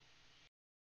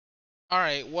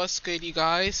Alright, what's good you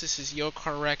guys? This is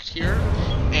YoCorrect here,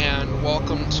 and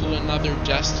welcome to another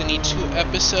Destiny 2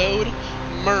 episode,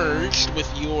 merged with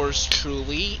yours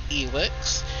truly,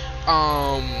 Elex.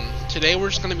 Today we're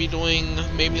just going to be doing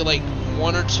maybe like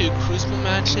one or two Crucible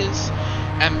matches,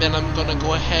 and then I'm going to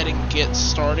go ahead and get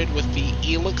started with the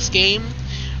Elex game.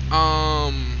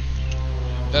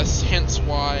 That's hence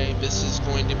why this is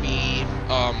going to be,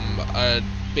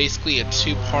 basically a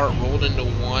two-part rolled into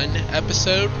one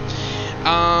episode.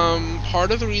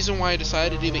 Part of the reason why I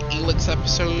decided to do the Elex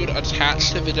episode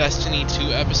attached to the Destiny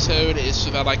 2 episode is so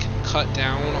that I can cut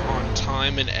down on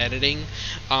time and editing,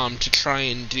 to try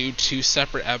and do two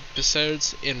separate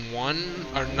episodes in one,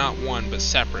 or not one, but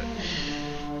separate.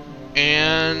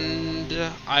 And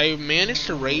I managed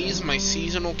to raise my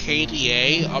seasonal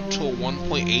KDA up to a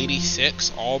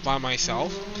 1.86 all by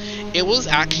myself. It was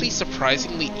actually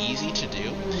surprisingly easy to do,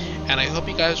 and I hope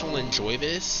you guys will enjoy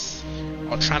this.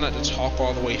 I'll try not to talk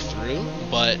all the way through,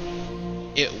 but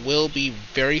it will be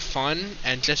very fun,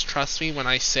 and just trust me when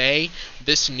I say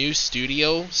this new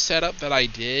studio setup that I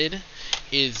did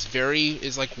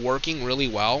is like working really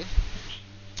well.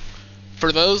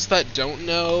 For those that don't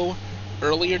know,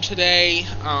 earlier today,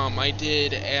 I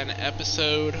did an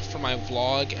episode for my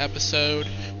vlog episode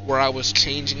where I was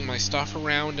changing my stuff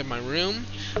around in my room.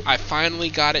 I finally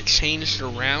got it changed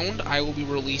around. I will be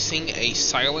releasing a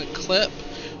silent clip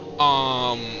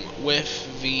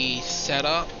with the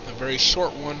setup, a very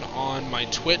short one on my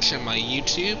Twitch and my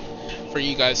YouTube for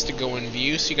you guys to go and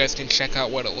view so you guys can check out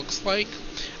what it looks like.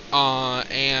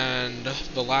 And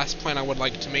the last point I would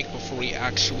like to make before we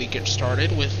actually get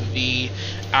started with the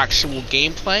actual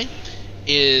gameplay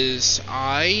is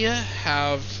I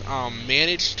have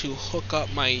managed to hook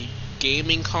up my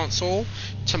gaming console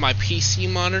to my PC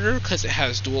monitor because it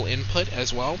has dual input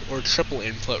as well, or triple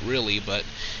input really, but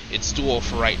it's dual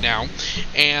for right now.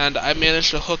 And I managed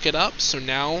to hook it up, so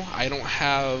now I don't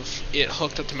have it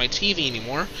hooked up to my TV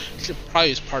anymore, which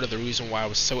probably is part of the reason why I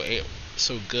was so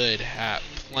good at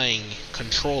playing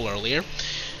Control earlier.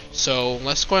 So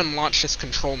let's go ahead and launch this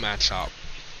Control match up.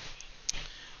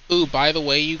 Ooh, by the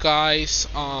way, you guys,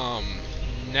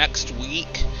 next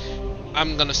week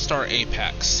I'm gonna start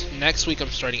Apex. Next week I'm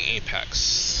starting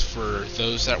Apex, for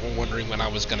those that were wondering when I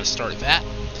was gonna start that.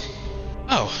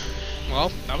 Oh, well,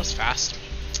 that was fast.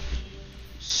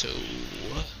 So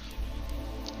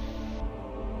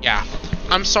yeah,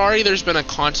 I'm sorry there's been a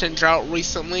content drought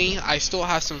recently. I still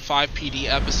have some 5PD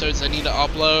episodes I need to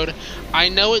upload. I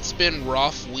know it's been a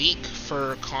rough week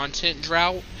for content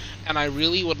drought, and I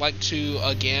really would like to,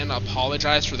 again,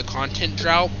 apologize for the content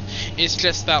drought. It's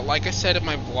just that, like I said in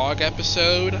my vlog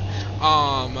episode,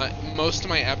 most of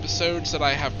my episodes that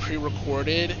I have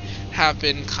pre-recorded have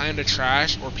been kind of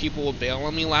trash, or people will bail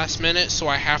on me last minute, so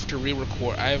I have to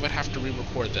re-record. I would have to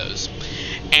re-record those.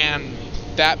 And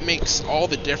that makes all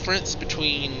the difference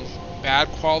between bad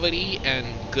quality and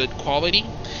good quality,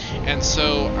 and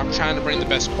so I'm trying to bring the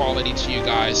best quality to you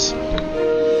guys,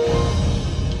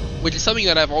 which is something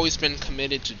that I've always been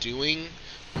committed to doing,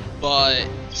 but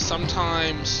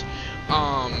sometimes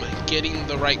getting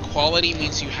the right quality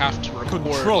means you have to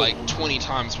record like 20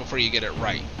 times before you get it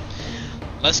right.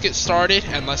 Let's get started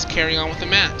and let's carry on with the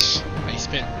match. I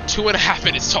spent 2.5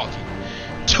 minutes talking.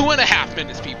 2.5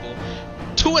 minutes, people.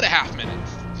 2.5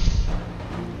 minutes.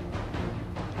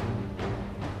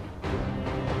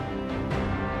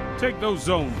 Take those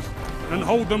zones and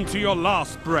hold them to your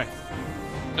last breath.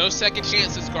 No second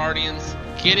chances, Guardians.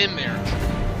 Get in there.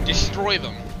 Destroy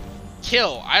them.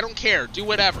 Kill. I don't care. Do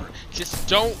whatever. Just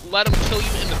don't let them kill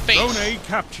you in the face. Zone A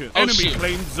captured. Oh, Enemy shoot.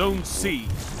 claimed Zone C.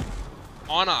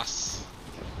 On us.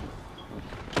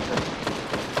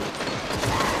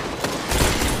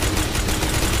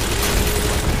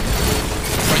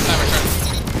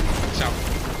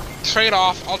 Trade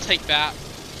off, I'll take that.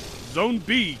 Zone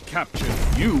B captured.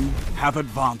 You have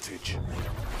advantage.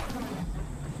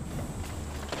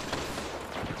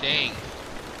 Dang.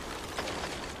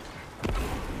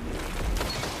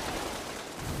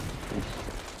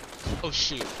 Oh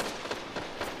shoot.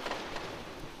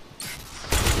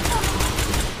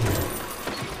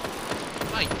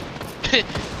 My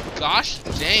gosh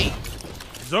dang.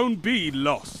 Zone B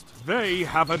lost. They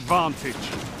have advantage.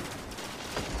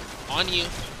 On you.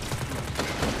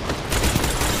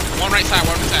 One right side,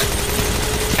 one right side.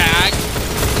 Tag.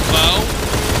 Low.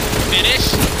 Finish.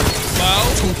 Low.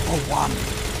 2 for 1.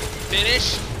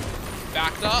 Finish.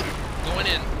 Backed up. Going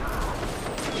in.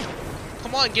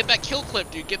 Come on, get that kill clip,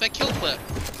 dude. Get that kill clip.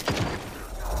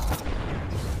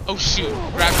 Oh shoot.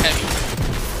 Grab heavy.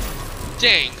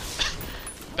 Dang.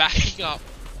 Backing up.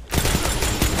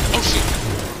 Oh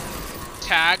shoot.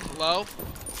 Tag. Low.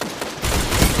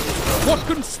 What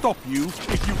can stop you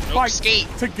if you fight escape.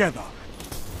 together?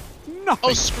 Nothing.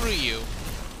 Oh, screw you.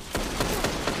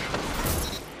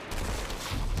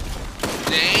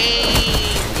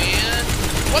 Dang, man.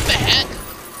 What the heck?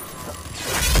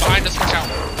 Behind us, watch out.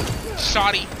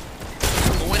 Shoddy.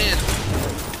 Going in.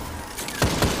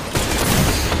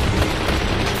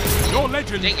 Your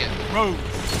legend Dang it. rose.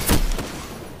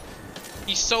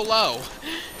 He's so low.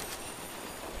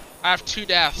 I have 2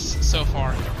 deaths so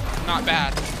far. Not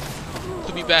bad.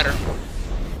 Could be better.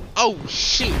 Oh,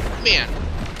 shoot. Man.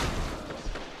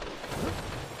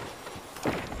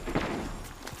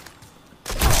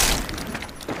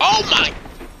 Oh my!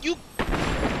 You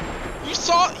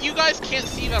saw, you guys can't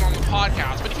see that on the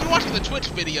podcast, but if you're watching the Twitch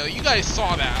video, you guys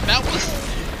saw that. That was,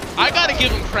 I gotta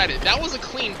give him credit. That was a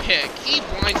clean pick. He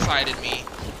blindsided me.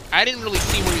 I didn't really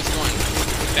see where he was going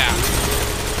with that.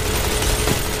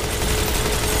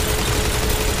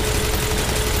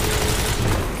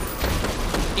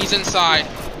 He's inside.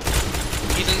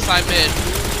 He's inside mid.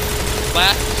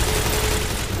 Left.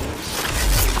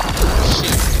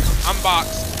 Shit. I'm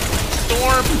boxed.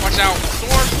 Storm, watch out.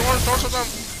 Storm.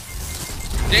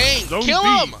 Dang, Zone kill B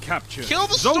him! captured. Kill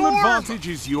the Zone storm! advantage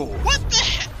is yours. What the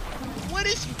heck? What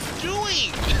is he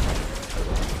doing?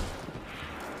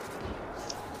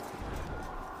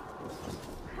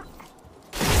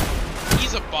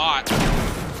 He's a bot.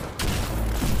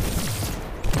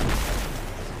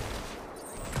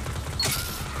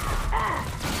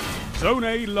 Zone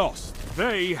A lost.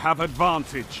 They have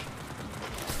advantage.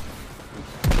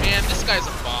 Man, this guy's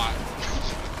a bot.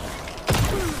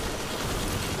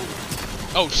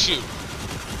 Oh, shoot.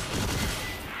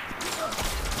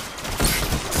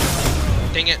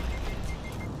 Dang it.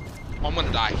 Oh, I'm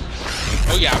gonna die.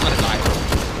 Oh yeah, I'm gonna die.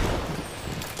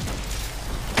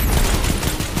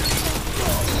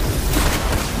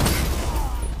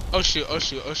 Oh shoot, oh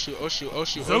shoot, oh shoot, oh shoot, oh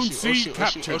shoot, oh Zone shoot, C oh shoot, oh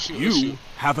captured. shoot, oh shoot, oh You shoot.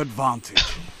 have advantage.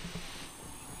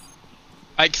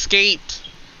 I escaped.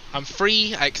 I'm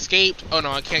free. I escaped. Oh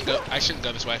no, I can't go. I shouldn't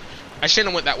go this way. I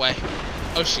shouldn't have went that way.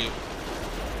 Oh shoot.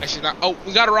 I should not. Oh,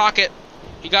 we got a rocket.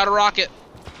 He got a rocket.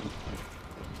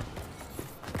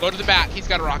 Go to the back. He's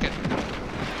got a rocket.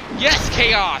 Yes,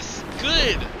 Chaos.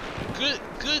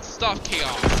 Good stuff,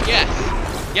 Chaos.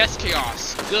 Yes,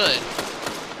 Chaos. Good.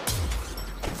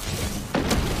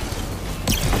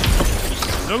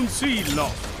 Zone C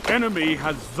lost. Enemy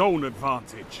has zone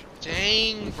advantage.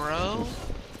 Dang, bro.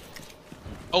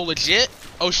 Oh, legit?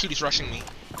 Oh, shoot, he's rushing me.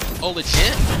 Oh,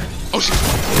 legit? Oh, shoot.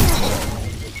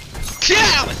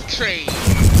 Yeah, let's trade.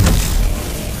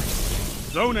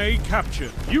 Zone A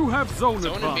captured. You have zone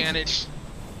advantage.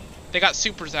 They got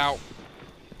supers out.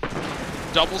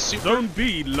 Double super. Zone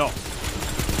B lost.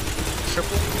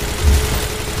 Triple.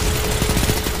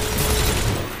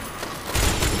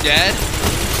 Dead.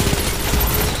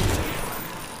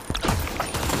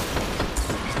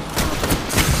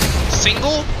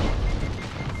 Single.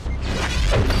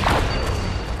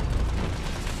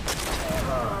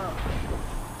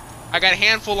 I got a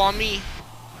handful on me.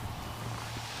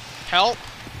 Help,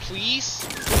 please.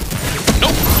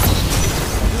 Nope.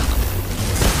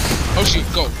 Oh shoot,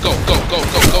 go.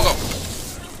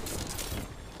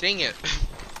 Dang it.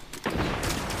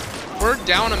 We're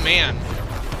down a man.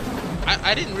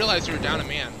 I didn't realize we were down a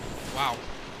man. Wow.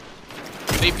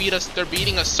 They beat us, they're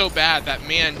beating us so bad that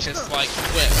man just like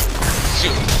quit.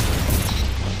 Shoot.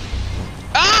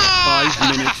 Ah!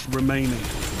 5 minutes remaining.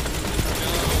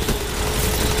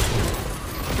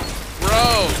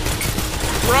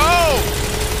 Bro!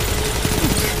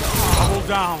 Double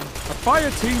down. A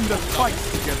fire team that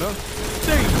fights together,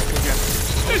 stays together.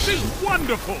 This is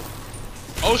wonderful.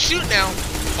 Oh shoot now.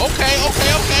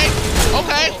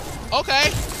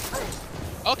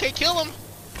 Okay, kill him.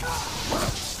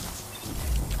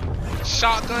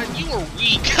 Shotgun, you are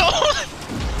weak.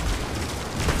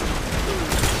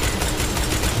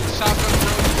 Shotgun,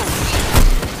 bro, you are weak.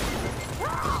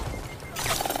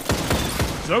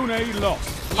 Zone A lost.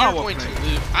 We're going to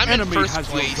lose. I'm in first has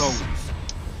place. your zones.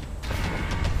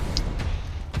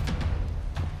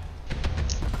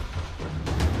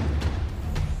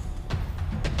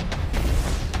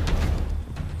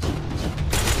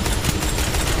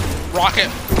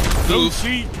 Rocket. Zone Move.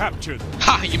 C captured.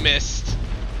 Ha, you missed.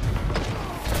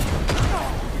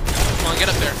 Come on, get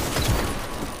up there.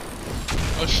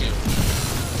 Oh shoot.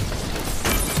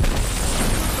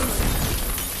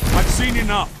 I've seen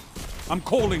enough. I'm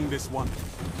calling this one.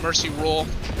 Mercy roll.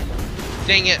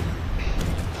 Dang it.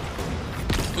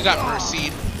 We got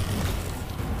mercied.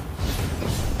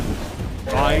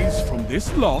 Rise from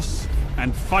this loss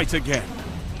and fight again.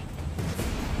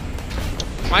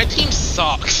 My team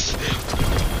sucks.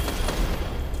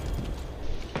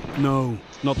 No,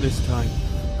 not this time.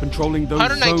 Controlling those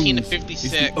 119 to zones 56.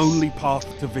 is the only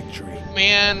path to victory.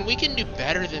 Man, we can do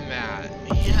better than that.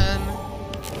 Man.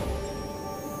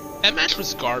 That match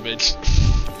was garbage.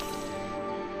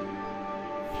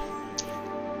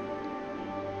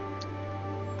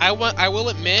 I will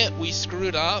admit we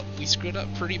screwed up. We screwed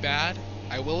up pretty bad.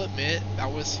 I will admit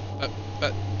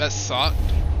that sucked.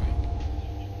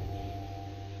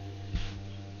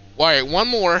 Alright, one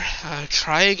more.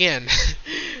 Try again.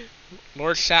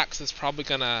 Lord Shax is probably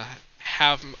gonna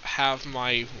have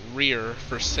my rear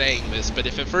for saying this, but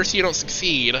if at first you don't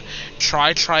succeed,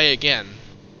 try again.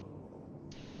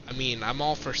 I mean, I'm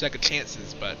all for second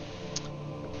chances, but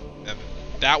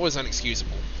that was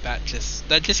unexcusable. That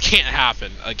just can't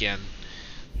happen again.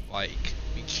 Like,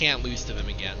 we can't lose to them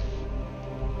again.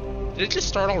 Did it just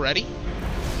start already?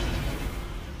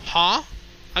 Huh?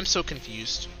 I'm so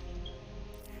confused.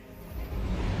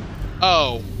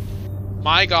 Oh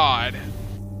my god.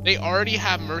 They already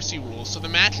have mercy rules, so the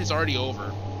match is already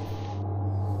over.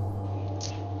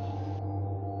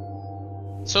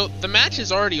 So the match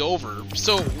is already over,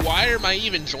 so why am I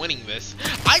even joining this?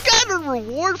 I got a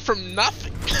reward from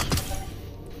nothing.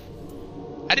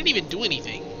 I didn't even do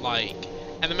anything, like,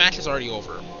 and the match is already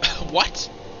over. What?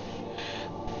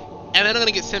 And then I'm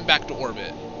gonna get sent back to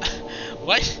orbit.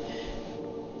 What?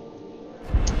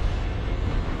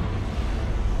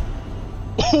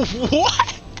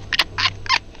 What?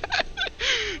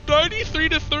 93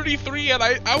 to 33, and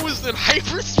I was in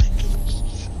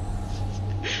hyperspace.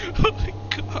 Oh my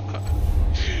god.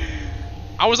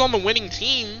 I was on the winning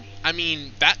team. I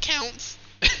mean, that counts.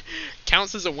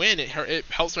 Counts as a win. It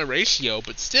helps my ratio,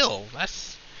 but still,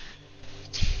 that's...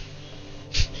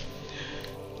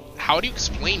 How do you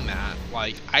explain that?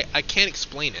 Like, I can't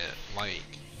explain it. Like,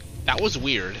 that was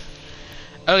weird.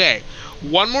 Okay,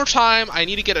 one more time. I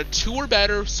need to get a 2 or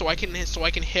better so I can hit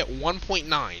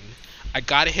 1.9. I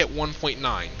gotta hit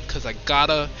 1.9 because I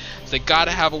gotta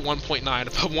have a 1.9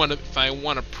 if I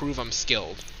want to prove I'm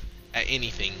skilled at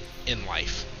anything in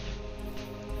life.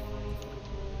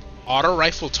 Auto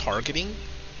rifle targeting,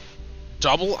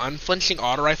 double unflinching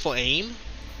auto rifle aim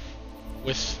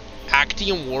with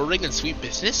Actium War Ring and Sweet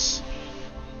Business.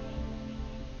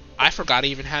 I forgot I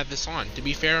even had this on. To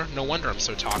be fair, no wonder I'm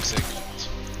so toxic.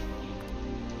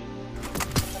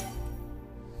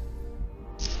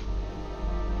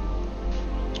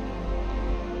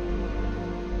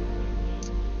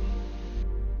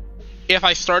 If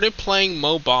I started playing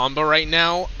Mo Bamba right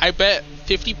now, I bet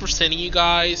 50% of you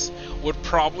guys would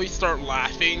probably start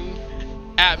laughing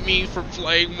at me for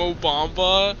playing Mo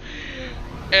Bamba,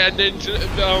 and then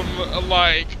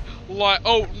like,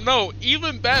 oh no,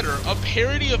 even better, a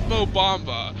parody of Mo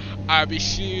Bamba. I be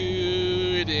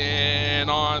shooting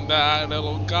on that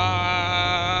little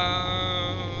guy.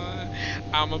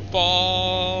 I'm a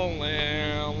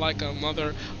ballin' like a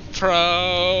mother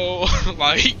pro.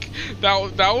 Like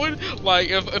that would, like,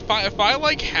 if I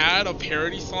like had a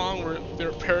parody song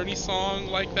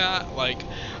like that, like,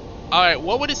 all right,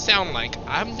 what would it sound like?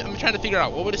 I'm trying to figure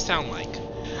out what would it sound like.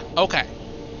 Okay,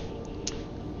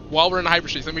 while we're in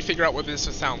hyperspace, let me figure out what this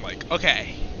would sound like.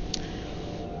 Okay,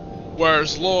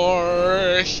 where's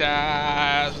Lord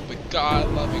Shaz, the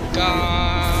God-loving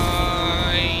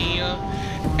guy?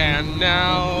 And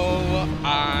now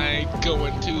I go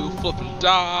into flip and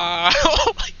die.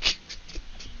 Oh my god.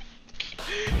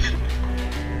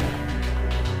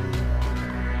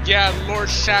 Yeah, Lord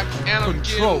Shax, and I'm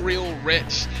getting real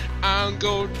rich. I'm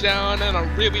go down and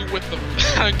I'm really with them.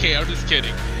 Okay, I'm just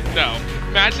kidding. No,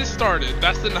 match has started.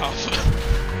 That's enough.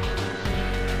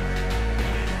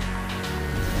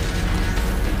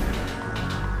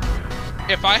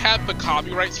 If I had the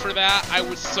copyrights for that, I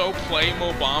would so play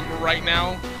Mo Bamba right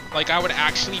now. Like, I would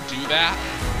actually do that.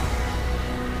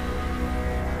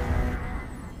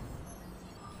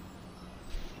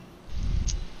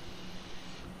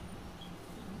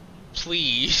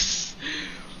 Please.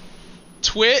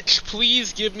 Twitch,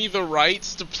 please give me the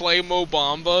rights to play Mo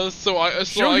Bamba so I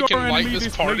can light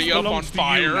this party up on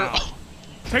fire.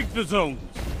 Take the zones.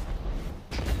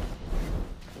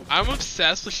 I'm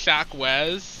obsessed with Shaq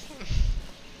Wez.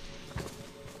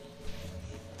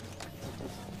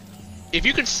 If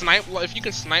you can snipe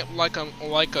like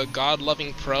a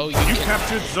god-loving pro,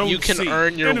 you can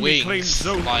earn your wings.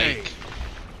 Like,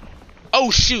 oh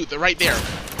shoot, they're right there.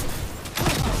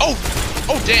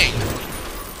 Oh dang.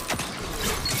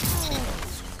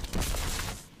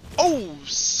 Oh,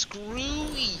 screw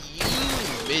you,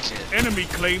 midget. Enemy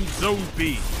claimed Zone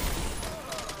B.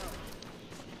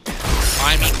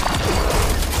 I mean,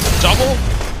 double.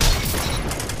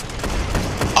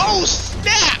 Oh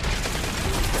snap!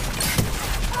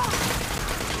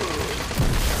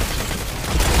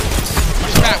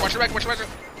 Watch your back, watch your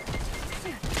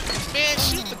back. Man,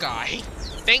 shoot the guy.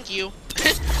 Thank you.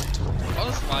 I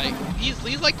was like,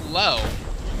 he's like low.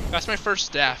 That's my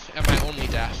first death and my only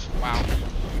death. Wow.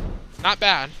 Not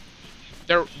bad.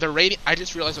 They're raiding. I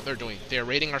just realized what they're doing. They're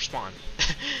raiding our spawn.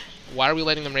 Why are we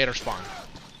letting them raid our spawn?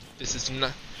 This is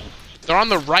not. They're on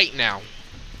the right now.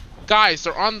 Guys,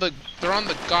 they're on the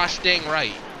gosh dang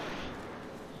right.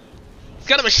 He's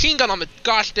got a machine gun on the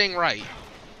gosh dang right.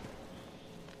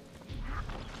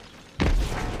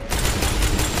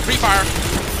 Free fire.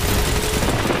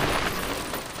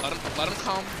 Let him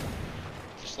come.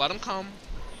 Just let him come.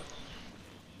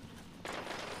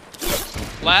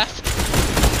 Left.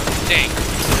 Dang.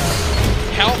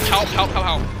 Help, help, help, help,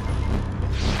 help.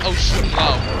 Oh shoot, I'm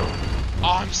low.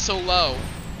 Oh, I'm so low.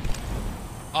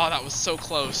 Oh, that was so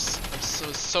close.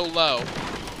 I'm so low.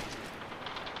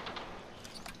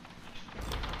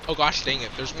 Oh gosh, dang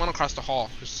it. There's one across the hall.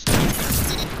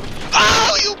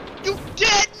 Oh, you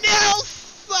dead now,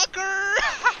 sucker!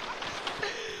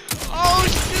 Oh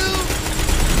shoot!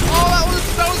 Oh,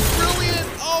 that was brilliant!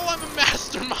 Oh, I'm a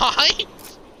mastermind!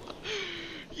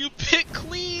 You pick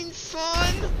clean,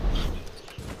 son!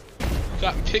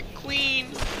 Got pick clean.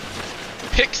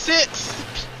 Pick 6!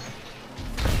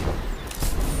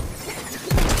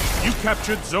 You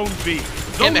captured Zone B.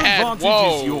 Zone head. advantage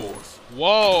Whoa. is yours.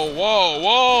 Whoa, whoa,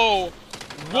 whoa!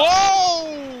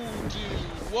 Whoa!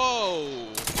 Dude, whoa!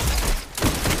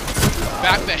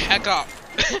 Back the heck up.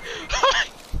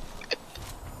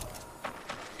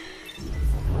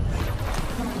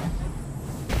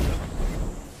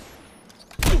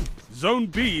 Zone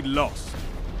B lost.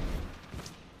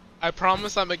 I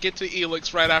promise I'm gonna get to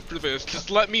Elex right after this. Just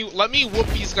let me whoop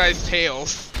these guys'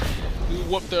 tails.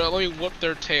 Let me whoop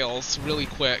their tails really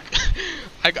quick.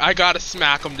 I gotta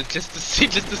smack them just to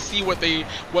see what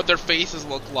their faces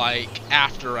look like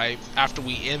after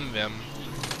we end them.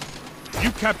 You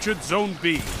captured Zone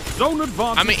B. Zone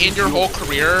advantage. I'm gonna end your whole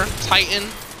career, Titan.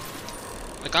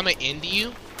 Like I'm gonna end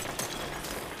you.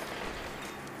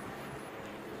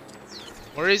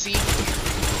 Where is he?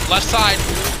 Left side.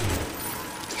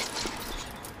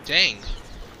 Dang.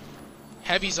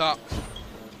 Heavy's up.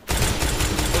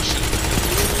 Oh shoot.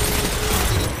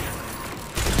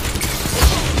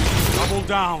 Double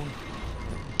down.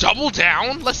 Double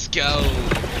down? Let's go.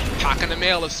 Packing the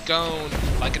mail, let's go.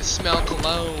 Like it smell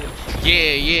cologne.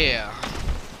 Yeah, yeah.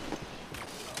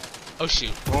 Oh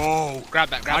shoot. Oh. Grab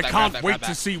that, grab I that, can't grab that, wait grab to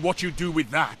that. see what you do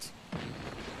with that.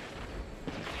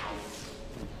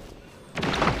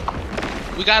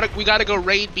 We gotta go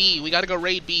raid B. We gotta go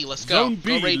raid B. Let's go. Zone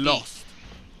B go raid lost. B.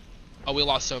 Oh, we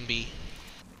lost Zone B.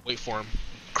 Wait for him.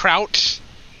 Crouch.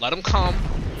 Let him come.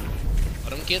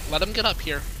 Let him get up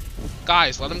here.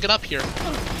 Guys, let him get up here.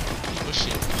 Oh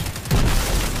shit.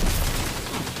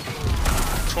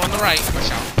 Two on the right.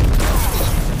 Watch out.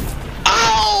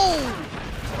 Oh!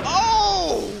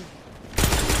 Oh!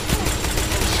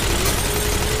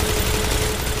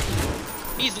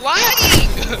 He's lagging!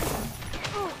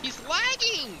 He's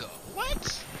lagging!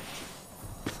 What?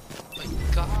 Oh my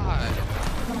god.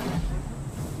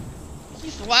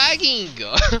 He's lagging!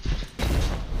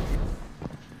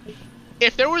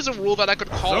 If there was a rule that I could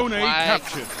call Zone a A flag,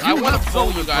 captured. I You want have to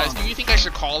poll zone you guys. advantage. Do you think I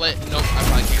should call it? Nope, I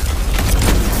probably can't.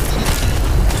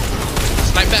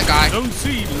 Snipe that guy. Zone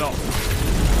C lost.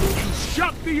 You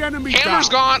shut the enemy Hammer's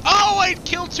down. gone. Oh, I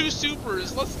killed 2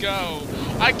 supers. Let's go.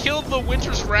 I killed the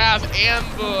Winter's Wrath and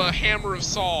the Hammer of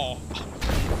Saul.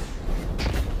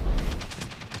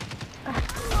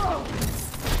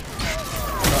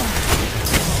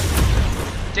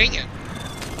 Dang it.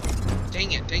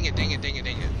 Dang it, dang it, dang it, dang it,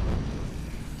 dang it.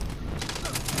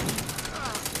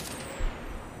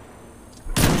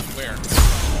 Where?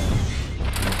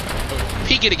 Oh,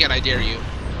 peek it again, I dare you.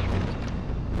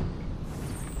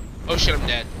 Oh shit, I'm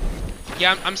dead.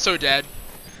 Yeah, I'm so dead.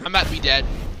 I'm about to be dead.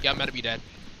 Yeah, I'm about to be dead.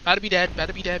 About to be dead, about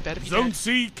to be dead, about to be Zone dead.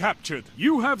 C captured.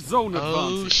 You have zone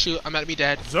Oh advantage. shoot, I'm about to be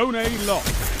dead. Zone A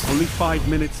lost. Only 5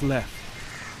 minutes left.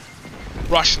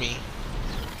 Rush me.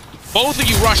 Both of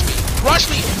you rush me. Rush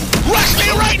me! Rush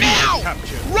me right now!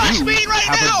 Captured. Rush You me right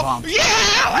have now! advantage.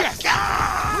 Yeah! Let's go!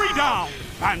 3 down.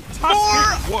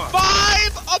 Fantastic work.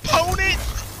 5 opponents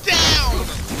down!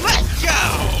 Let's go!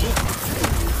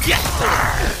 Yes, sir!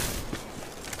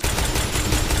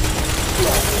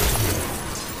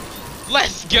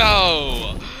 Let's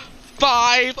go!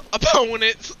 5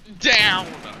 opponents down!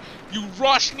 You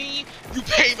rush me, you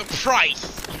pay the price!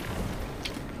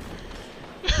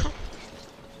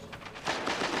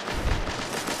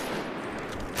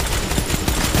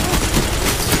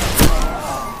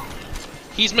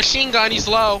 He's machine gun, he's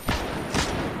low.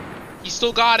 He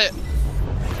still got it.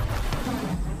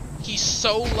 He's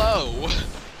so low.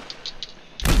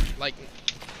 Like,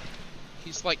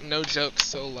 he's like, no joke,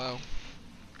 so low.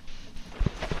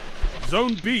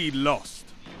 Zone B lost.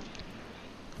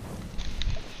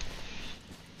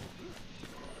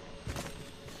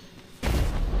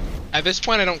 At this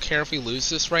point, I don't care if we lose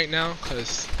this right now,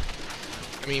 because,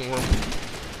 I mean,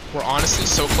 we're honestly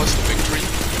so close to victory.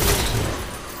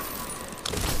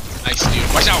 Nice,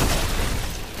 dude. Watch out!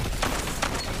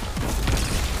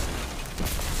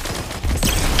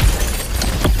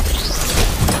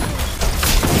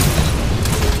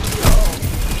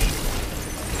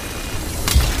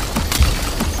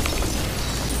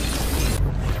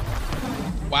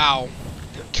 Wow.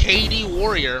 KD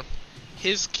Warrior.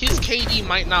 His KD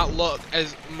might not look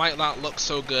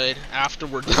so good after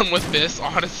we're done with this,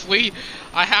 honestly.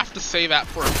 I have to say that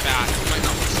for a fact. It might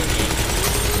not look so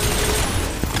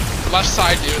good. Left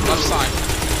side, dude, left side.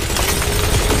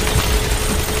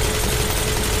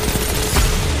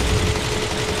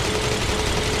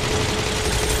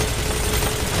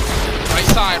 Right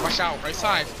side, watch out, right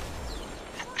side.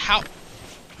 How?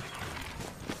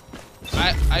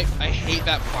 I hate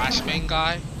that flashbang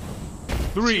guy.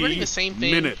 3 running the same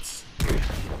thing? minutes.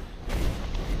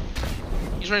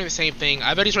 He's running the same thing.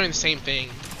 I bet he's running the same thing.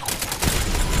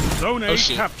 Zone A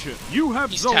captured. You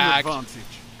have zone tagged. advantage.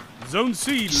 Zone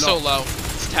C lost. So low.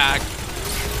 He's tagged.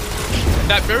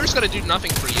 That barrier's gonna do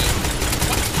nothing for you.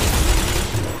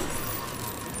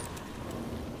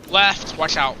 Left.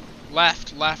 Watch out.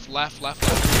 Left, left, left, left,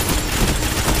 left.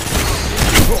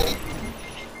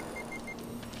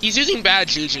 He's using bad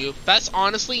juju. That's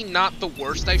honestly not the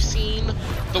worst I've seen.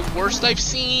 The worst I've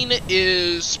seen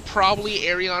is probably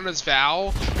Ariana's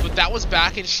Vow, but that was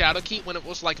back in Shadowkeep when it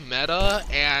was like meta,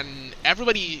 and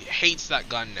everybody hates that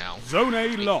gun now. Zone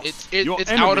A lost.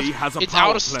 It's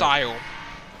out of style.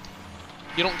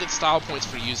 You don't get style points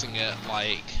for using it.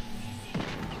 Like,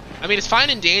 I mean, it's fine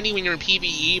and dandy when you're in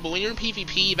PvE, but when you're in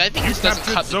PvP, I think this doesn't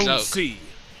cut the Zone joke. C.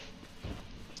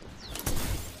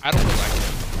 I don't really like it.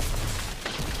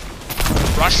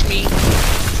 Rush me.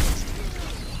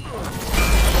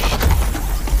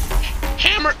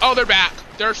 Hammer. Oh, they're back.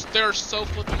 They're so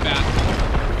flipping back.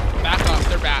 Back up.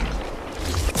 They're back.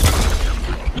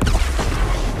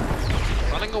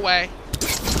 Running away.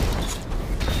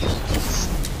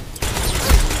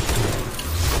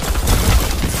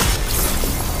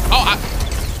 Oh,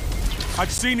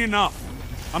 I've seen enough.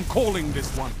 I'm calling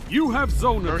this one. You have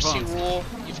zone Mercy advantage. rule.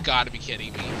 You've got to be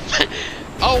kidding me.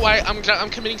 Oh, I'm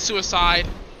committing suicide.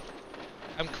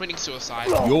 I'm committing suicide.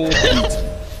 You're beat.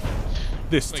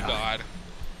 This Oh my time. god.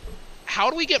 How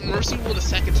do we get Mercy rule the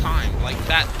second time? Like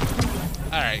that.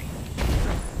 Alright.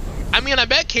 I mean, I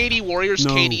bet KD Warrior's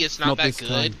KD is not that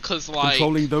good, because, like,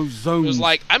 controlling those zones it was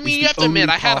like, I mean, you have to admit,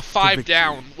 I had a 5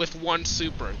 down with 1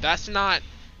 super. That's not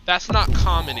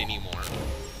common anymore.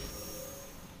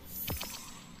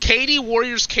 KD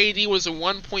Warrior's KD was a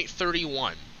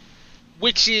 1.31,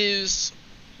 which is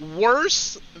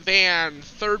worse than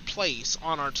 3rd place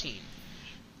on our team.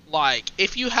 Like,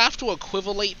 if you have to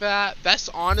equivalate that, it's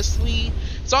honestly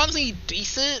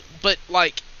decent, but,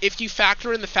 like, if you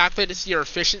factor in the fact that it's your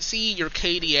efficiency, your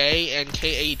KDA and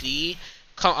KAD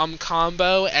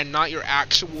combo, and not your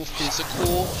actual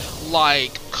physical,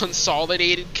 like,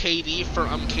 consolidated KD for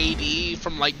KD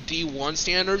from, like, D1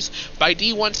 standards, by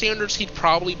D1 standards, he'd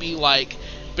probably be, like,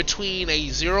 between a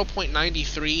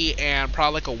 0.93 and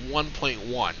probably like a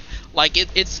 1.1. Like,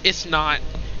 it's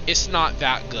not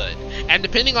that good. And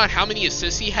depending on how many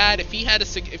assists he had, if he had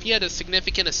a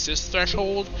significant assist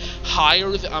threshold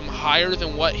higher than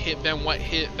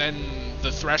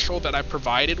the threshold that I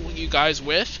provided you guys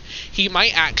with, he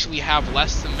might actually have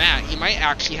less than that. He might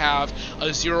actually have a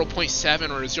 0.7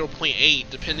 or a 0.8,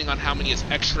 depending on how many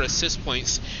extra assist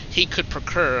points he could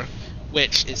procure,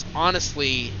 which is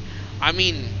honestly, I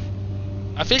mean,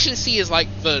 efficiency is like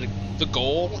the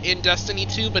goal in Destiny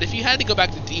 2, but if you had to go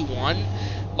back to D1,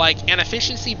 like, an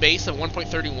efficiency base of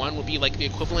 1.31 would be like the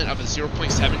equivalent of a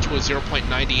 0.7 to a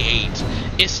 0.98.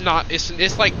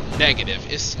 It's like negative.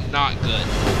 It's not good.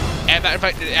 And that, in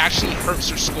fact, it actually hurts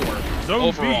your score Zone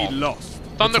overall. B lost.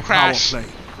 Thunder It's a Crash. power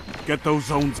play. Get those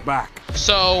zones back.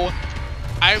 So,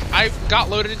 I got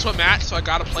loaded into a match, so I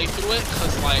gotta play through it,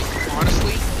 because, like,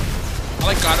 honestly, I,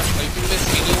 like, gotta play through this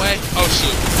anyway. Oh,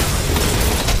 shoot.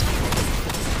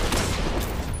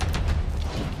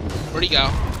 Where'd he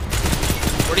go?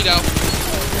 Where'd he go?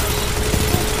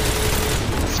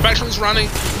 Spectral's running.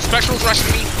 Spectral's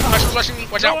rushing me. Spectral's rushing me.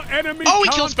 Watch out. Oh, he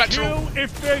killed Spectral.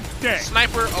 If they're dead.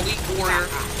 Sniper, elite warrior.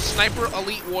 Sniper,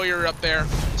 elite warrior up there.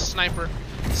 Sniper.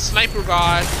 Sniper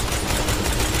god.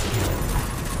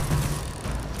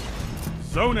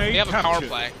 Zone A They have a power captured.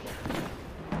 play.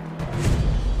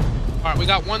 Alright, we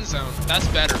got one zone. That's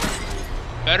better.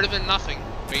 Better than nothing,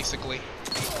 basically.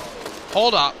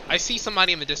 Hold up. I see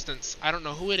somebody in the distance. I don't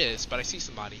know who it is, but I see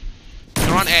somebody.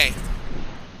 They're on A.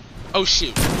 Oh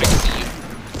shoot. I can see you.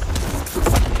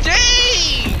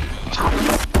 Dang!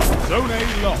 Zone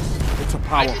A lost. It's a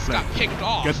power I just play. got picked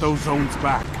off. Get those zones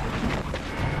back.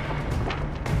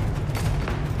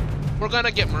 We're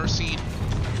gonna get mercied.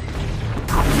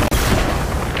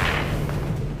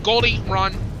 Goldie,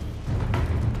 run.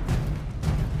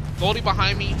 Goldie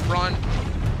behind me, run.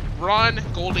 Run,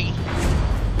 Goldie.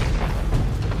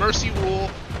 Mercy rule.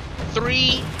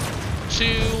 3, 2,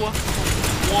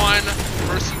 1,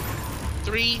 mercy.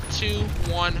 3, 2,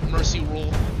 1, mercy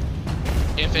rule.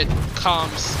 If it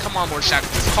comes, come on, Lord Shack,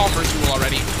 just call mercy rule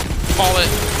already. Call it,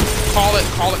 call it,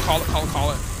 call it, call it, call it,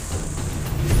 call it.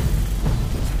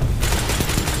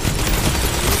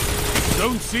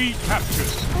 Zone C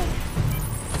captured.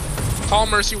 Call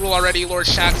mercy rule already, Lord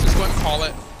Shax. Just go ahead and call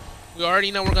it. We already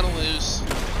know we're gonna lose.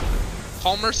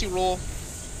 Call mercy rule.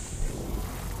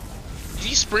 Is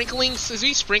he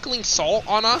sprinkling salt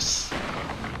on us?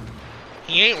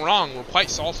 He ain't wrong. We're quite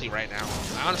salty right now.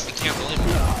 I honestly can't believe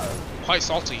it. Quite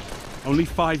salty. Only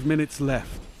 5 minutes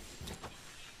left.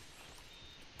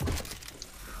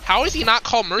 How is he not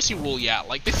called mercy rule yet?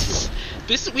 Like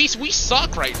we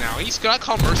suck right now. He's not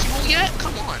called mercy rule yet?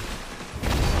 Come on.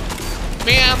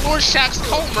 Man, Lord Shax,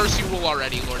 call mercy rule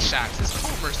already, Lord Shax. Just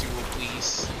call mercy rule,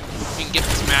 please. We can get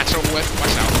this match over with.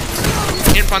 Watch out.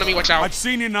 In front of me, watch out. I've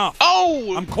seen enough.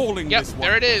 Oh! I'm calling this one.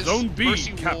 There it is. Zone B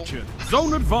mercy captured.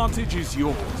 Zone advantage is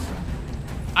yours.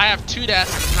 I have 2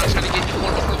 deaths. I'm not trying to get you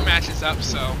more before the match is up,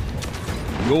 so.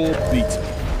 You're beaten.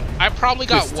 I probably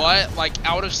got what? Like,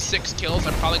 out of 6 kills,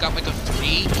 I probably got like a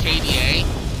 3 KDA.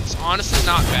 It's honestly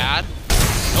not bad.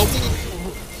 Nope.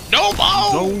 No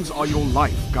ball! Zones are your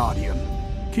life, Guardian.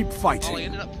 Keep fighting. Well, I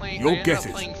ended up playing, You'll get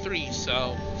it. playing 3,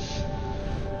 so.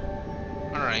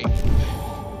 Alright.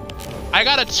 I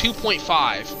got a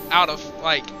 2.5 out of,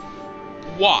 like,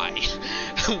 why?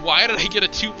 Why did I get a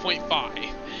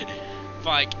 2.5?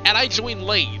 Like, and I joined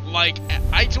late. Like,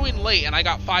 I joined late and I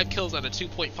got 5 kills and a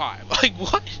 2.5. Like,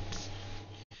 what?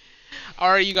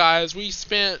 Alright, you guys, we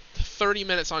spent 30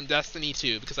 minutes on Destiny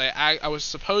 2 because I was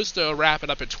supposed to wrap it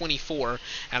up at 24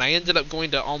 and I ended up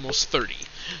going to almost 30.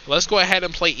 Let's go ahead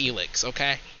and play Elex,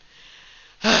 okay?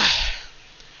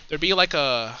 There'd be like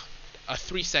a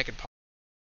 3-second pause.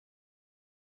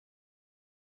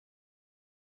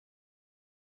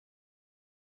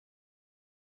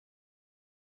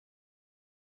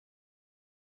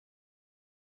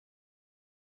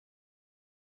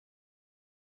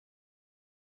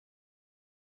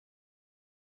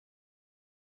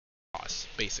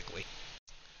 Basically.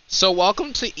 So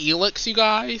welcome to Elex, you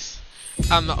guys.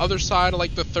 On the other side of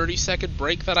like the 30-second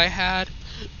break that I had.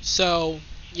 So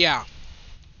yeah,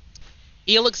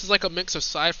 Elex is like a mix of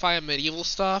sci-fi and medieval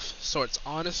stuff. So it's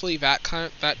honestly that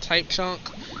type chunk.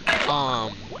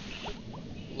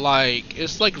 Like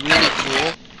it's like really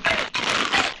cool.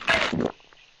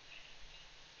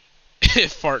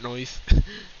 Fart noise.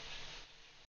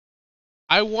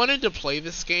 I wanted to play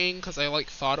this game because I like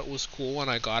thought it was cool and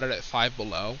I got it at 5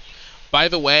 Below. By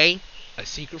the way, a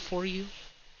secret for you,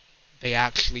 they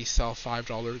actually sell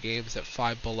 $5 games at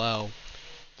 5 Below.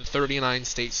 The 39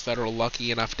 states that are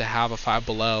lucky enough to have a 5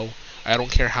 Below, I don't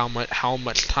care how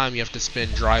much time you have to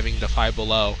spend driving to 5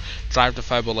 Below, drive to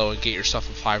 5 Below and get yourself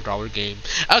a $5 game.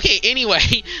 Okay,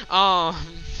 anyway,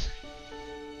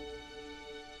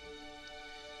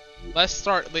 let's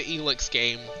start the Elex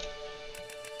game.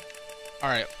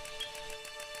 Alright.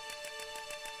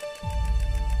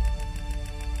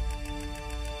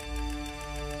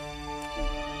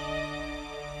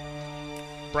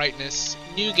 Brightness.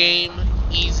 New game.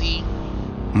 Easy.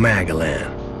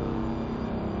 Magalan.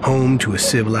 Home to a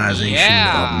civilization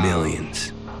of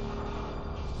millions.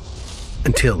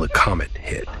 Until the comet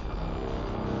hit.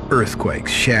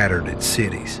 Earthquakes shattered its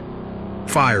cities.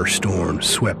 Firestorms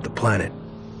swept the planet.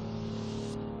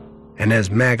 And as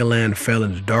Magalan fell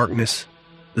into darkness,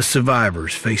 the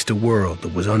survivors faced a world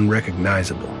that was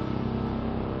unrecognizable.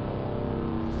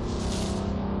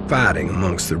 Fighting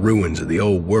amongst the ruins of the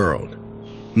old world,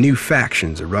 new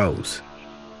factions arose.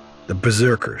 The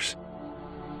Berserkers,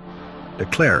 the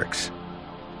Clerics,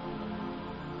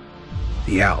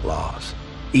 the Outlaws,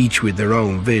 each with their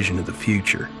own vision of the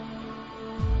future.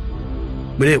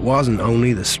 But it wasn't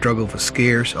only the struggle for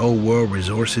scarce old world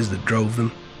resources that drove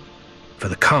them, for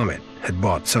the comet had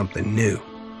brought something new.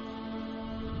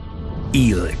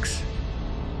 Elex,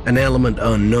 an element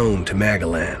unknown to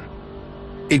Magalan.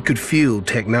 It could fuel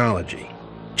technology,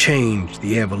 change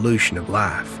the evolution of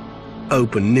life,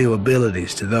 opened new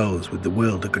abilities to those with the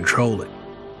will to control it.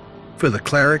 For the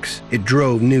clerics, it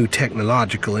drove new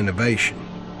technological innovation.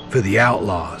 For the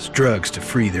outlaws, drugs to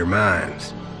free their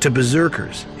minds. To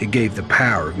berserkers, it gave the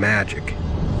power of magic.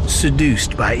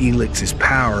 Seduced by Elix's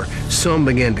power, some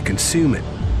began to consume it.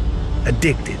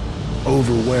 Addicted,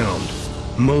 overwhelmed,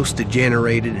 most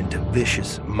degenerated into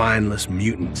vicious, mindless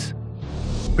mutants.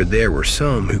 But there were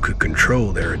some who could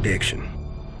control their addiction.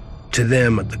 To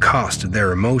them, at the cost of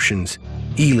their emotions,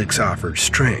 Elex offered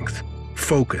strength,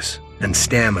 focus, and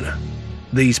stamina.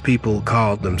 These people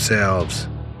called themselves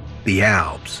the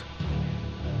Albs.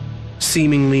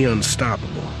 Seemingly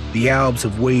unstoppable, the Albs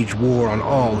have waged war on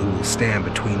all who will stand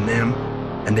between them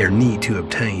and their need to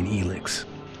obtain Elex.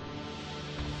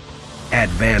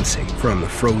 Advancing from the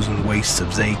frozen wastes of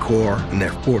Zakor and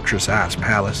their fortress ice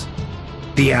palace,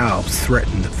 the Albs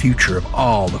threaten the future of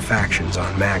all the factions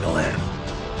on Magalan.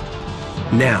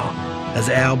 Now, as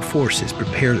Alb forces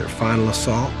prepare their final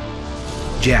assault,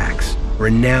 Jax,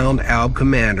 renowned Alb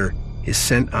commander, is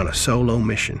sent on a solo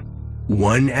mission.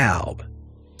 One Alb,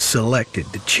 selected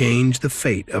to change the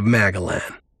fate of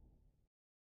Magalan.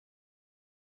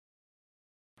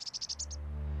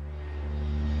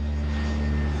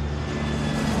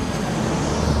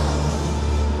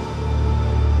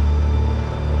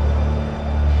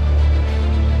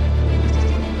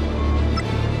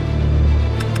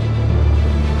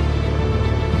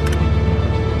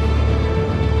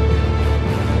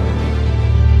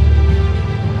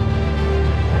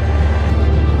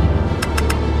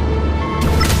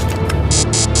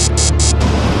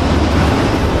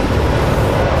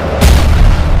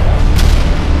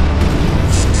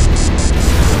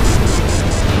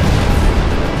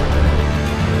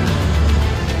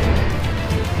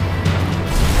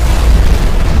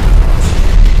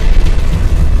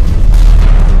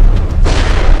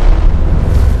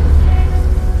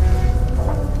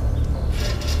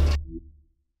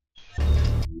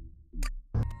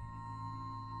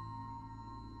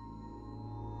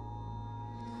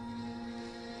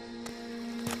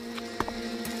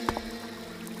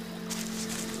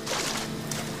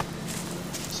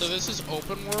 So this is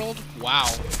open world? Wow.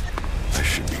 I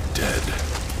should be dead.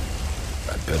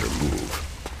 I better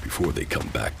move before they come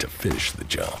back to finish the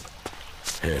job.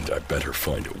 And I better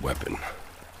find a weapon.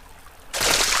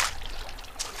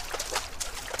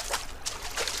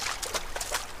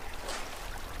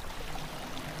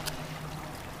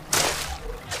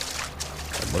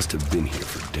 I must have been here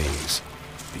for days.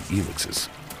 The Elex is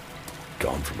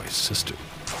gone from my system.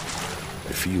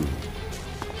 I feel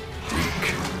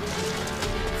weak.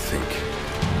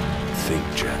 Think,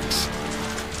 Jax.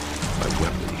 My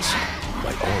weapons,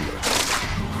 my armor.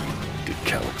 Did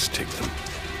Calyx take them?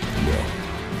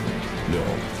 No.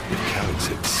 If Calyx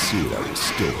had seen I was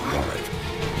still alive,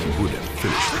 he would have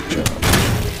finished the job.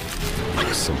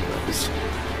 Like someone else.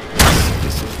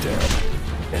 This is down.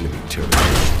 Enemy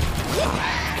territory.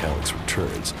 If Calyx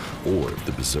returns, or if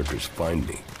the Berserkers find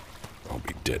me, I'll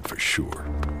be dead for sure.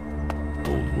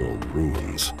 Old world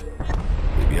ruins.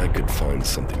 Maybe I could find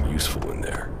something useful in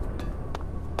there.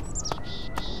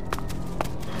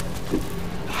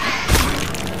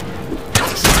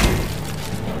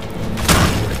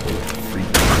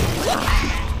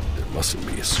 There mustn't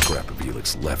be a scrap of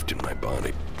Elex left in my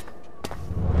body.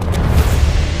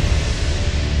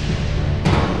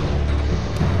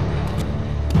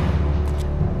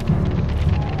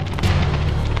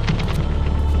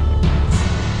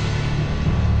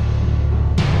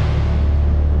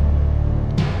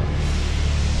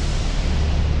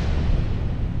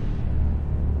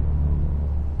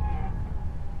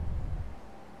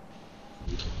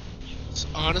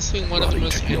 Honestly, one of the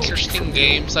most interesting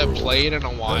games I've played in a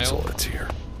while. That's all that's here.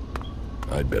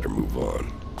 I'd better move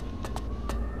on.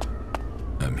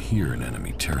 I'm here in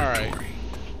enemy territory. Alright.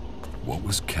 What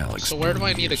was Calyx So where do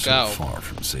I need to go? so far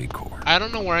from Zakor? I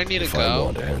don't know where I need to If go. I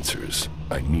want answers,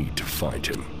 I need to find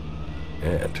him.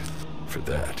 And for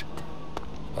that,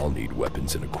 I'll need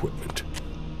weapons and equipment.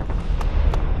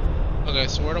 Okay,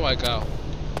 so where do I go?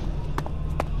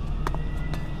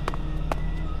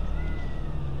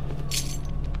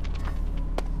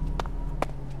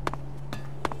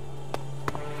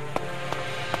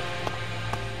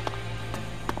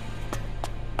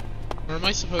 Where am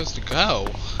I supposed to go?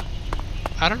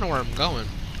 I don't know where I'm going.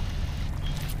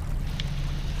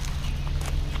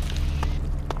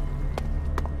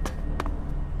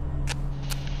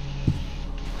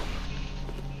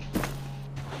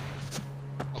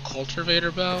 A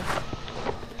cultivator bell?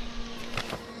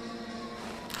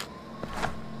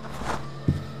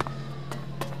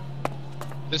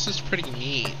 This is pretty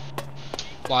neat.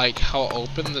 Like how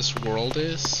open this world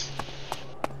is.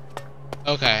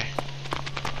 Okay.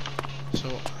 So,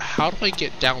 how do I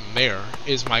get down there,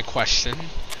 is my question.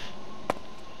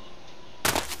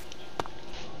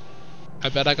 I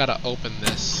bet I gotta open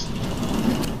this.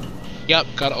 Yep,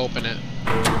 gotta open it.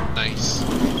 Nice.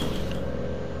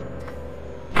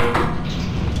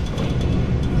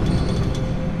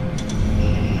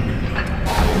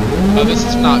 Oh, this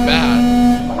is not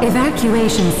bad.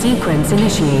 Evacuation sequence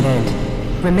initiated.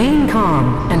 Remain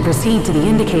calm and proceed to the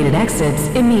indicated exits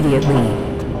immediately.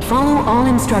 Follow all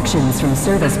instructions from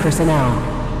service personnel.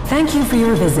 Thank you for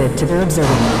your visit to the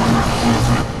observatory.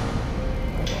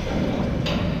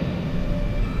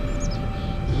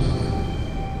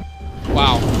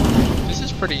 Wow, this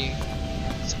is pretty.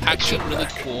 It's actually really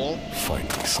cool.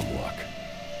 Finally, some luck.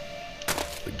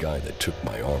 The guy that took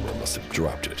my armor must have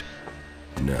dropped it.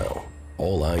 Now,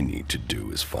 all I need to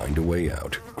do is find a way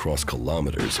out, cross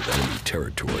kilometers of enemy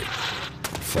territory,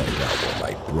 and find out why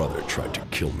my brother tried to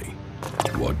kill me.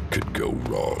 What could go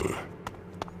wrong?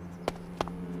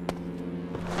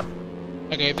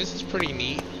 Okay, this is pretty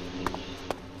neat.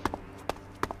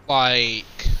 Like...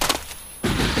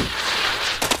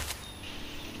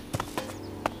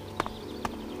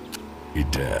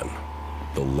 Edan,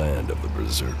 the land of the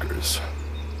Berserkers.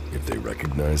 If they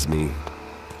recognize me,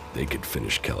 they could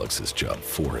finish Calix's job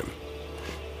for him.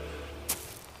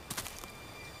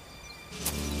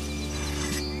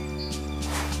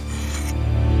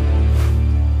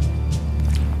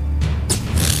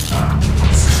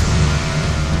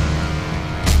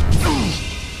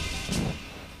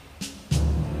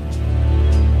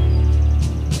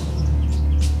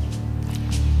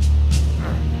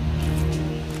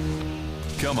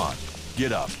 Come on,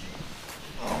 get up.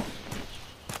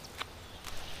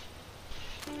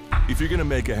 If you're gonna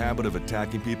make a habit of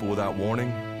attacking people without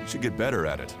warning, you should get better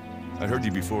at it. I heard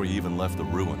you before you even left the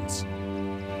ruins.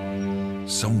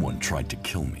 Someone tried to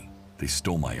kill me. They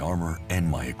stole my armor and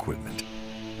my equipment.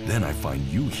 Then I find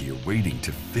you here waiting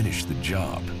to finish the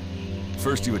job.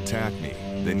 First you attack me,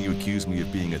 then you accuse me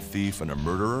of being a thief and a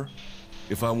murderer?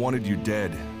 If I wanted you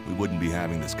dead, we wouldn't be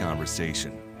having this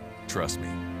conversation. Trust me.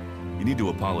 You need to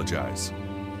apologize.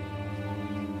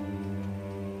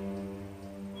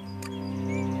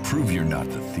 Prove you're not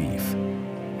the thief,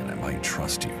 and I might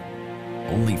trust you.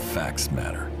 Only facts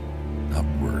matter, not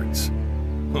words.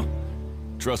 Huh.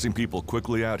 Trusting people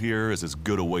quickly out here is as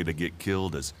good a way to get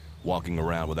killed as walking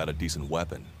around without a decent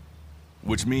weapon.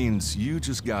 Which means you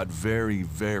just got very,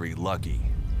 very lucky.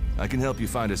 I can help you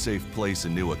find a safe place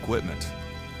and new equipment,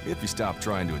 if you stop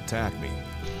trying to attack me.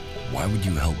 Why would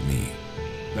you help me?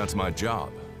 That's my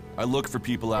job. I look for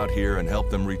people out here and help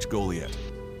them reach Goliath.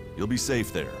 You'll be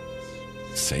safe there.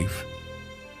 Safe?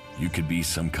 You could be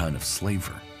some kind of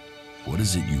slaver. What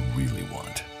is it you really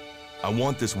want? I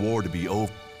want this war to be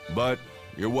over, but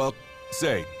you're welcome.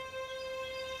 Say.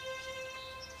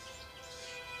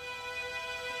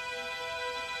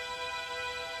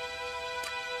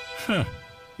 Huh.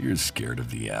 You're scared of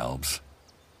the Alps.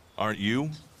 Aren't you?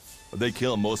 They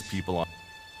kill most people on...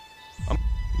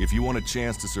 If you want a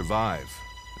chance to survive,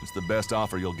 it's the best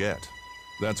offer you'll get.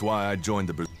 That's why I joined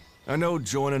the... I know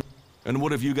joining... And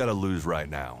what have you got to lose right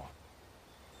now?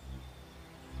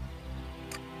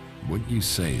 What you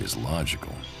say is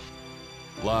logical.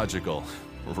 Logical.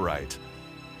 Right.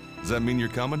 Does that mean you're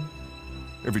coming?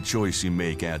 Every choice you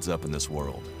make adds up in this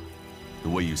world. The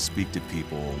way you speak to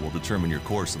people will determine your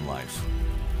course in life.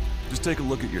 Just take a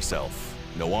look at yourself.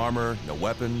 No armor, no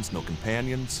weapons, no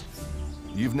companions.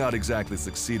 You've not exactly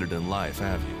succeeded in life,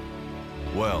 have you?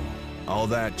 Well, all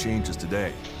that changes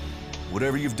today.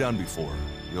 Whatever you've done before,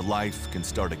 your life can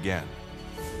start again.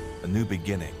 A new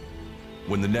beginning.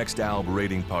 When the next Alb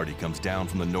raiding party comes down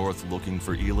from the north looking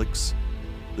for Elex,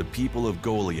 the people of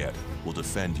Goliath will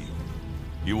defend you.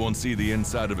 You won't see the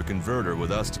inside of a converter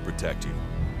with us to protect you.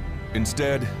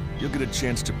 Instead, you'll get a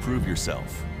chance to prove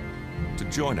yourself. To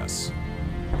join us.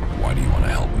 Why do you want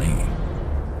to help me?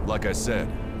 Like I said,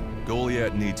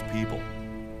 Goliath needs people.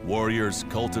 Warriors,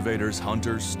 cultivators,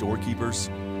 hunters, storekeepers.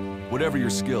 Whatever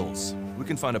your skills, we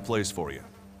can find a place for you.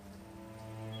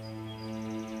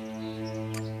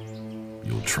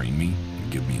 You'll train me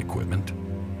and give me equipment?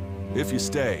 If you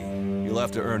stay, you'll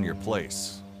have to earn your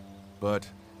place. But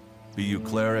be you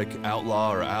cleric,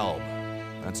 outlaw, or alb,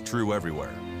 that's true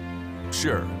everywhere.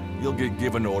 Sure, you'll get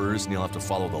given orders and you'll have to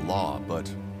follow the law,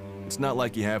 but it's not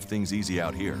like you have things easy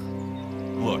out here.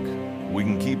 Look, we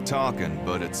can keep talking,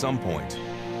 but at some point,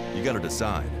 you gotta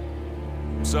decide.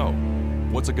 So,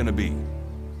 what's it gonna be?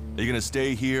 Are you gonna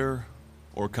stay here,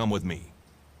 or come with me?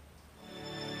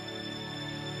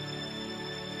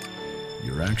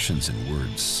 Your actions and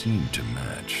words seem to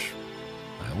match.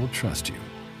 I will trust you.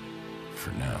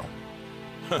 For now.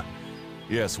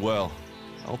 Yes, well,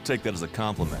 I'll take that as a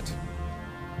compliment.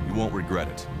 You won't regret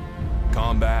it.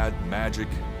 Combat, magic,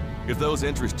 if those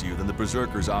interest you, then the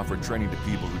Berserkers offer training to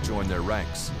people who join their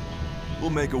ranks. We'll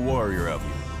make a warrior of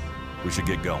you. We should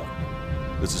get going.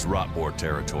 This is Rotboard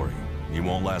territory. You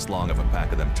won't last long if a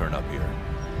pack of them turn up here.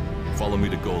 Follow me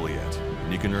to Goliath,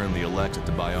 and you can earn the Elex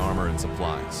to buy armor and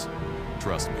supplies.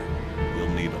 Trust me, you'll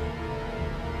need them.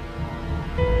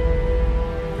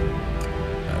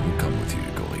 I will come with you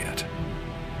to Goliath.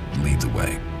 Lead the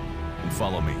way. And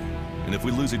follow me. And if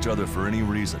we lose each other for any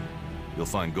reason, you'll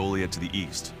find Goliath to the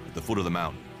east, at the foot of the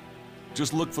mountain.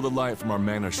 Just look for the light from our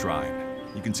mana shrine.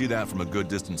 You can see that from a good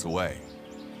distance away.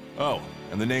 Oh,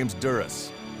 and the name's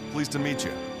Duras. Pleased to meet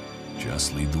you.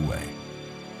 Just lead the way.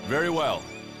 Very well,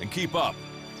 and keep up.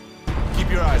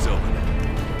 Keep your eyes open.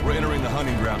 We're entering the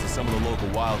hunting grounds of some of the local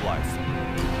wildlife.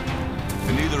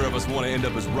 And neither of us want to end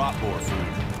up as Rotboar food.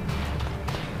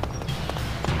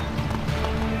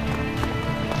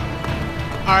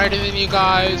 Alright, and then you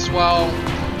guys, well,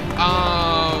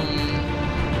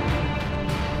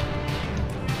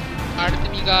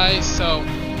 so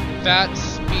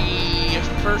that's the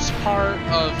first part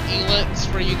of Elex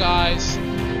for you guys,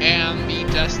 and the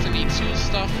Destiny 2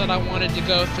 stuff that I wanted to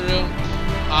go through.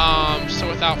 So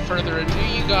without further ado,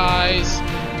 you guys,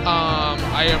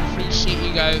 I appreciate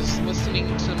you guys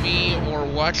listening to me or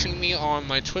watching me on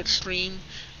my Twitch stream,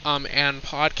 and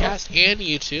podcast and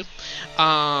YouTube.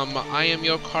 I am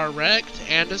Yokar Wrecked,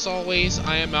 and as always,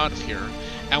 I am out of here.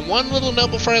 And one little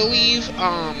note before I leave,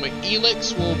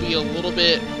 Elex will be a little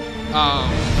bit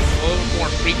more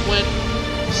frequent,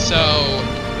 so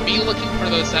be looking for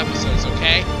those episodes,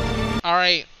 okay?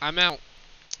 Alright, I'm out.